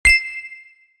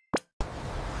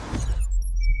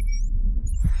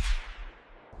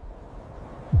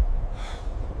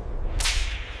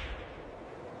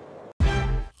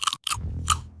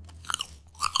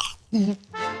Bite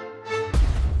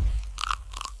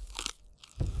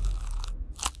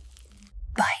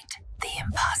the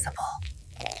impossible.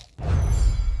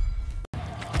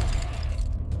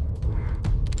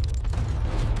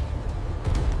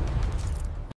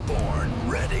 Born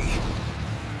ready.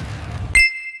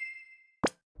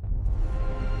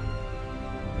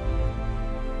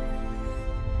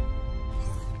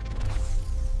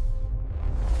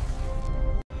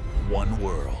 One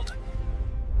world.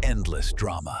 Endless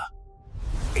drama.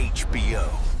 HBO.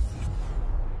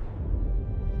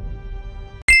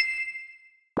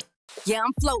 Yeah,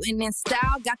 I'm floating in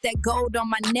style, got that gold on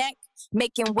my neck,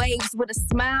 making waves with a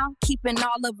smile, keeping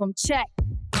all of them checked.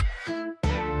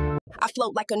 I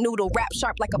float like a noodle, rap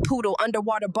sharp like a poodle,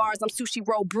 underwater bars, I'm sushi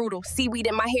roll brutal, seaweed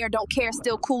in my hair, don't care,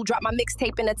 still cool, drop my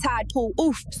mixtape in a tide pool,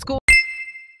 oof, school.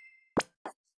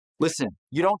 Listen,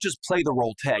 you don't just play the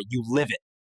role, Ted, you live it.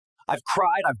 I've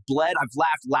cried, I've bled, I've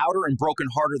laughed louder and broken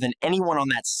harder than anyone on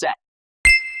that set.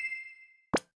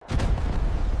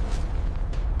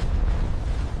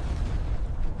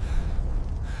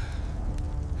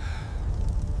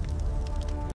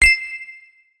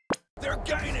 They're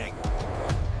gaining!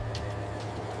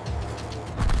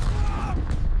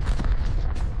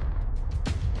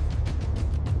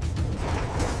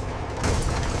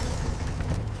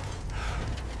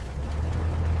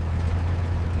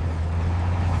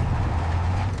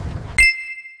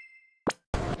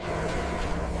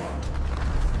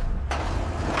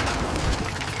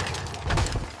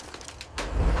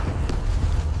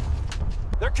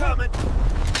 They're coming!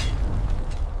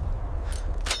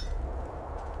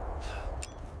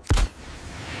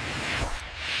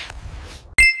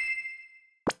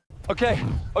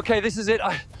 Okay, this is it.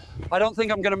 I don't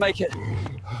think I'm gonna make it. We're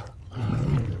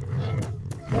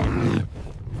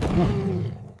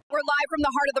live from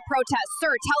the heart of the protest. Sir,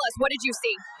 tell us, what did you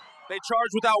see? They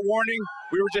charged without warning.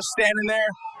 We were just standing there.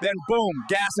 Then boom,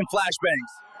 gas and flashbangs.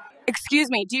 Excuse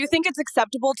me, do you think it's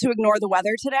acceptable to ignore the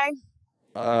weather today?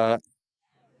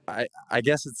 I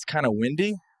guess it's kind of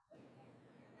windy.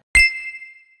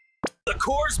 The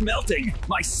core's melting.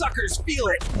 My suckers feel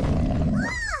it.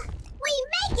 We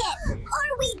make it! Or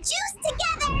we juice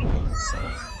together!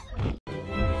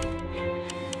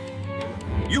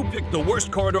 You picked the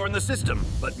worst corridor in the system,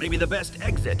 but maybe the best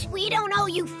exit. We don't owe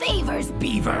you favors,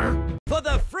 Beaver. For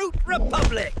the Fruit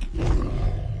Republic.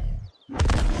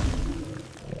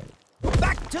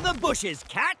 Back to the bushes,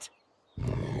 cat.